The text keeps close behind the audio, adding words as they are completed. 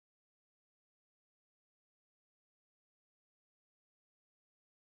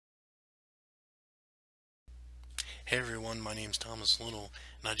Hey everyone, my name's Thomas Little,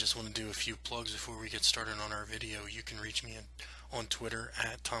 and I just want to do a few plugs before we get started on our video. You can reach me on Twitter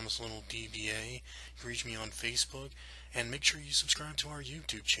at ThomasLittleDBA. You can reach me on Facebook, and make sure you subscribe to our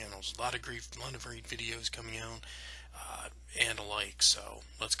YouTube channels. A lot of great videos coming out, and alike. So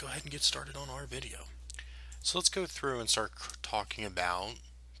let's go ahead and get started on our video. So let's go through and start talking about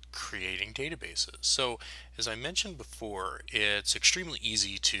creating databases. So as I mentioned before, it's extremely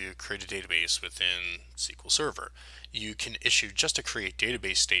easy to create a database within SQL Server. You can issue just a create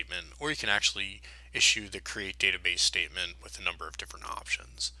database statement, or you can actually issue the create database statement with a number of different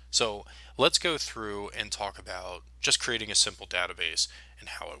options. So let's go through and talk about just creating a simple database and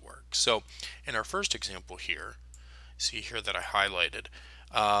how it works. So in our first example here, see here that I highlighted,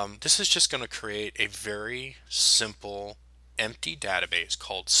 this is just going to create a very simple empty database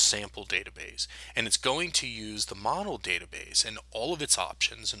called sample database, and it's going to use the model database and all of its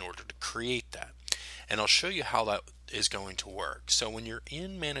options in order to create that. And I'll show you how that is going to work. So when you're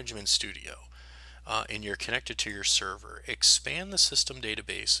in Management Studio and you're connected to your server, expand the system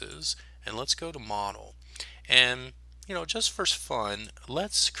databases and let's go to model. And just for fun,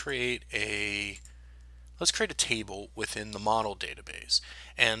 let's create a table within the model database.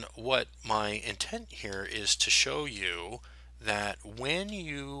 And what my intent here is to show you that when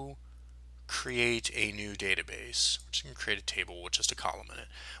you create a new database, we're just going to create a table with just a column in it.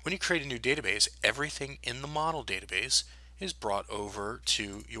 When you create a new database, everything in the model database is brought over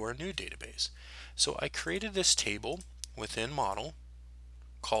to your new database. So I created this table within model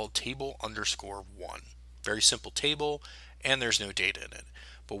called table_1. Very simple table, and there's no data in it.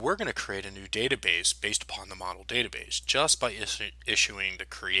 But we're going to create a new database based upon the model database just by issuing the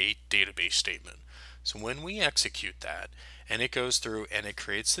create database statement. So when we execute that and it goes through and it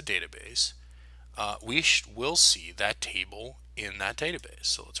creates the database, we will see that table in that database.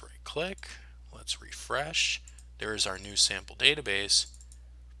 So let's right click, let's refresh. There is our new sample database,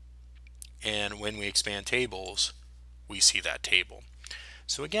 and when we expand tables, we see that table.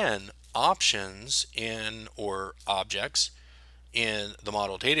 So again, options or objects in the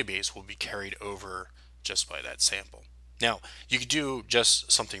model database will be carried over just by that sample. Now, you could do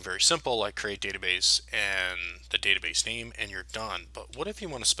just something very simple like create database and the database name and you're done. But what if you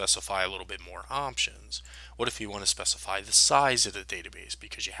want to specify a little bit more options? What if you want to specify the size of the database,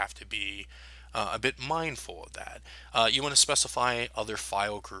 because you have to be a bit mindful of that. You want to specify other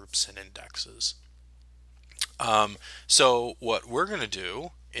file groups and indexes. So what we're going to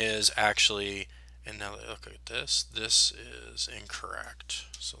do is actually, and now that I look at this, this is incorrect.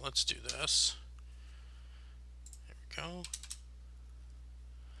 So let's do this. There we go.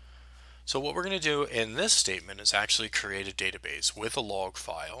 So what we're going to do in this statement is actually create a database with a log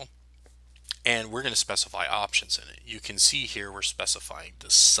file, and we're going to specify options in it. You can see here we're specifying the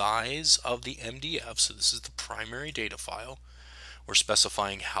size of the MDF, so this is the primary data file. We're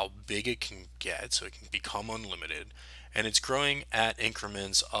specifying how big it can get, so it can become unlimited, and it's growing at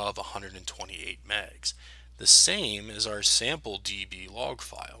increments of 128 megs. The same as our sample DB log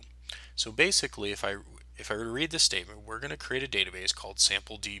file. So basically, if I were to read this statement, we're going to create a database called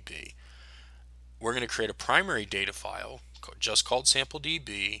sample DB. We're going to create a primary data file just called sample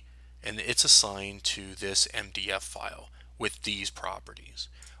DB, and it's assigned to this MDF file with these properties.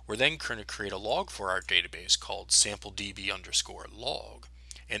 We're then going to create a log for our database called sample DB_log,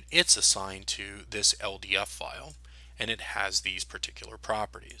 and it's assigned to this LDF file, and it has these particular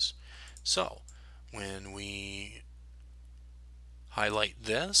properties. So when we highlight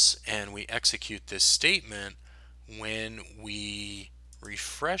this and we execute this statement, when we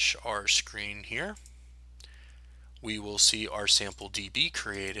refresh our screen here, we will see our sample DB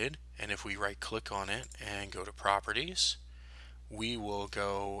created, and if we right click on it and go to properties, we will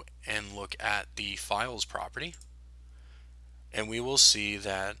go and look at the files property, and we will see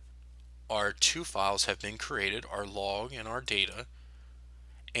that our two files have been created, our log and our data,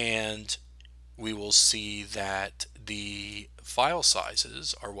 and we will see that the file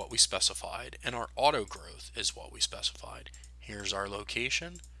sizes are what we specified and our auto growth is what we specified. Here's our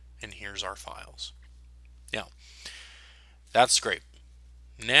location and here's our files. Now, that's great.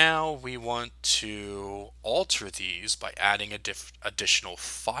 Now we want to alter these by adding additional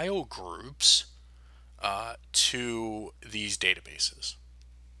file groups to these databases.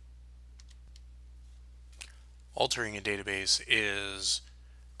 Altering a database is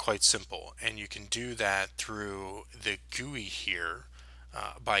quite simple, and you can do that through the GUI here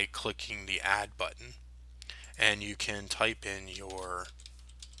by clicking the add button, and you can type in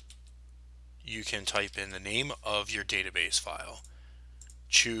the name of your database file,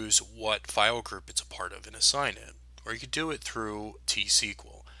 choose what file group it's a part of and assign it, or you could do it through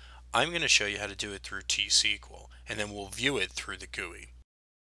T-SQL. I'm going to show you how to do it through T-SQL, and then we'll view it through the GUI.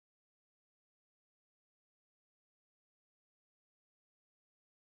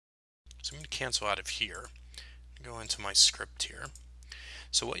 So I'm going to cancel out of here, go into my script here.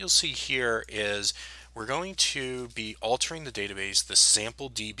 So what you'll see here is we're going to be altering the database, the sample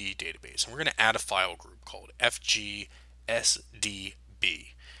DB database, and we're going to add a file group called FGSDB.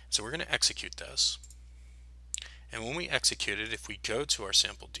 So we're going to execute this. And when we execute it, if we go to our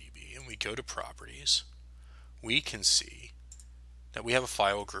sample DB and we go to properties, we can see that we have a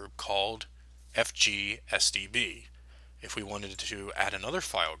file group called FGSDB. If we wanted to add another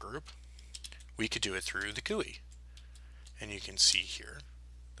file group, we could do it through the GUI. And you can see here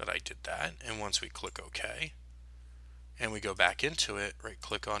that I did that. And once we click OK and we go back into it, right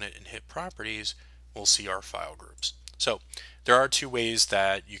click on it and hit properties, we'll see our file groups. So there are two ways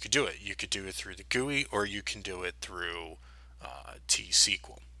that you could do it. You could do it through the GUI or you can do it through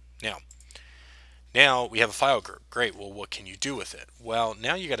T-SQL. Now we have a file group. Great. Well, what can you do with it? Well,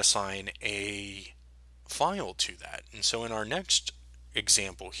 now you got to assign a file to that. And so in our next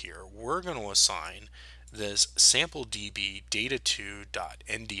example here, we're going to assign this sample db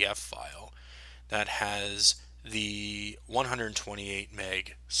data2.ndf file that has the 128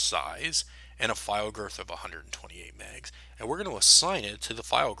 meg size and a file girth of 128 megs, and we're going to assign it to the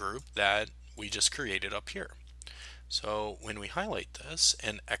file group that we just created up here. So when we highlight this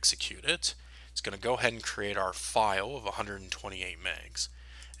and execute it, it's going to go ahead and create our file of 128 megs.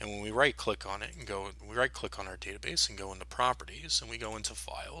 And when we right click on it and we right click on our database and go into properties and we go into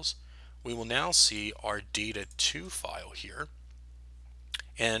files, we will now see our data2 file here,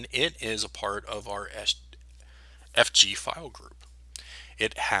 and it is a part of our FG file group.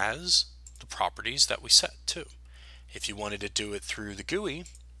 It has the properties that we set too. If you wanted to do it through the GUI,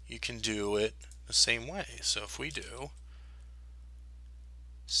 you can do it the same way. So if we do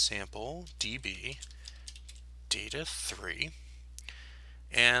sample db data3,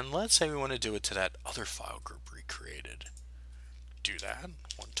 and let's say we want to do it to that other file group we created, do that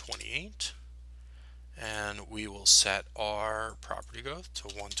 128, and we will set our property growth to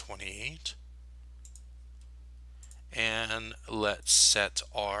 128, and let's set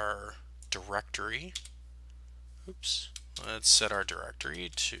our directory, let's set our directory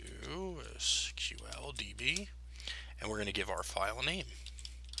to SQL DB, and we're going to give our file a name,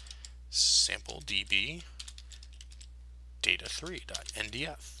 sample db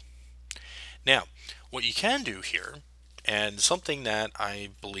data3.ndf. Now, what you can do here, and something that I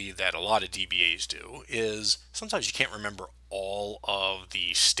believe that a lot of DBAs do, is sometimes you can't remember all of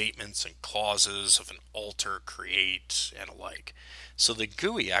the statements and clauses of an alter, create, and alike. So the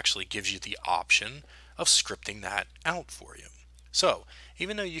GUI actually gives you the option of scripting that out for you. So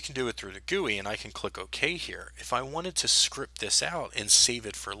even though you can do it through the GUI and I can click OK here, if I wanted to script this out and save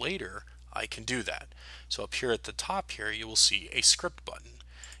it for later, I can do that. So up here at the top here, you will see a script button.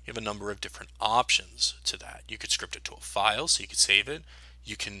 You have a number of different options to that. You could script it to a file so you could save it.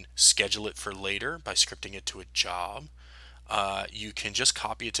 You can schedule it for later by scripting it to a job. You can just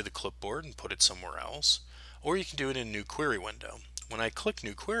copy it to the clipboard and put it somewhere else. Or you can do it in a new query window. When I click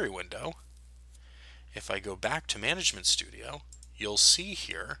new query window, if I go back to Management Studio, you'll see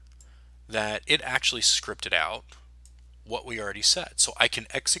here that it actually scripted out what we already set. So I can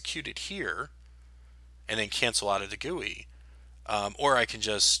execute it here and then cancel out of the GUI, or I can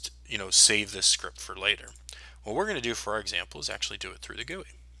just save this script for later. What we're going to do for our example is actually do it through the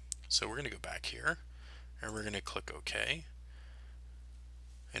GUI. So we're going to go back here and we're going to click OK,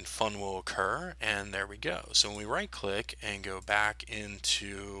 and fun will occur, and there we go. So when we right click and go back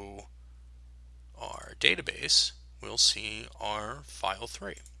into our database, we'll see our file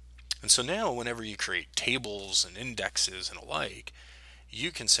 3. And so now whenever you create tables and indexes and alike,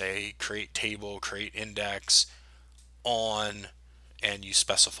 you can say create table, create index on, and you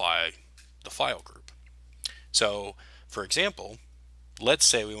specify the file group. So for example, let's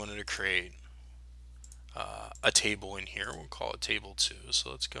say we wanted to create a table in here. We'll call it table 2.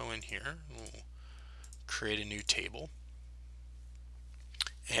 So let's go in here, we'll create a new table,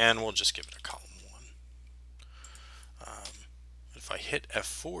 and we'll just give it a column 1. If I hit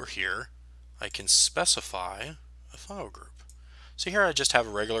F4 here, I can specify a file group. So here I just have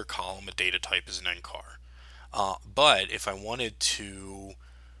a regular column, a data type is an ncar. But if I wanted to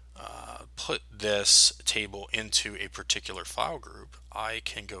put this table into a particular file group, I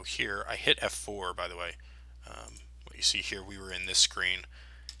can go here. I hit F4, by the way. What you see here, we were in this screen.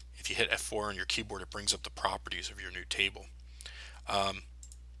 If you hit F4 on your keyboard, it brings up the properties of your new table.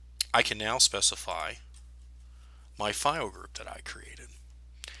 I can now specify my file group that I created.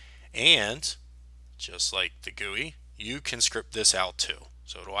 And just like the GUI, you can script this out too.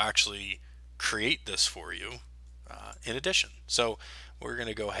 So it'll actually create this for you in addition. So we're going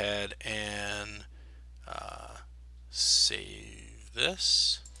to go ahead and save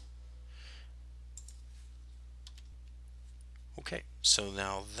this. Okay, so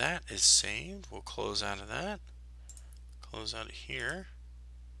now that is saved. We'll close out of that, close out of here,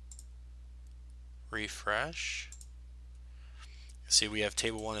 refresh. See, we have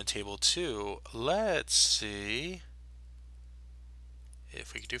table 1 and table 2. Let's see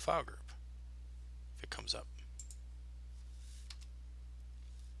if we can do file group, if it comes up.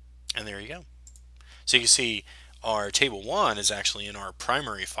 And there you go. So you can see our table 1 is actually in our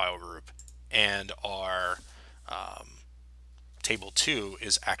primary file group, and our table 2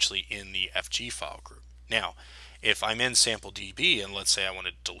 is actually in the FG file group. Now, if I'm in sample DB and let's say I want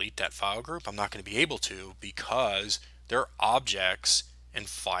to delete that file group, I'm not going to be able to because there are objects and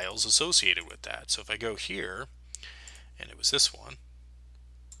files associated with that. So if I go here, and it was this one,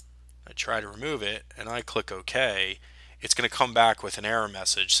 I try to remove it and I click OK, it's going to come back with an error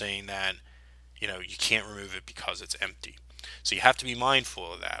message saying that you can't remove it because it's empty. So you have to be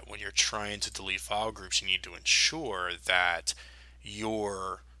mindful of that when you're trying to delete file groups. You need to ensure that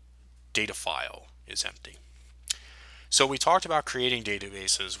your data file is empty. So we talked about creating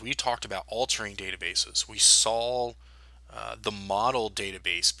databases. We talked about altering databases. We saw the model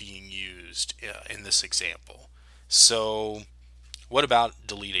database being used in this example. So what about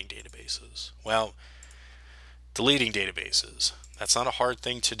deleting databases? Well, deleting databases, that's not a hard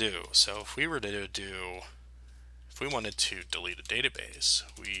thing to do. So if we wanted to delete a database,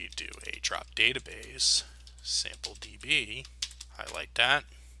 we do a drop database, sample DB, highlight that.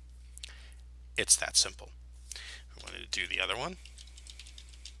 It's that simple. I wanted to do the other one.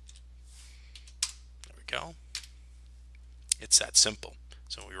 There we go. It's that simple.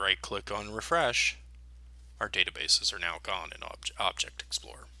 So we right click on refresh, our databases are now gone in Object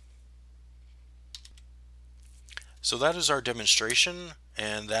Explorer. So that is our demonstration,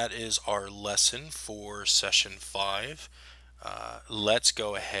 and that is our lesson for session 5. Let's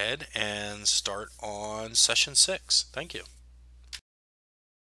go ahead and start on session 6. Thank you.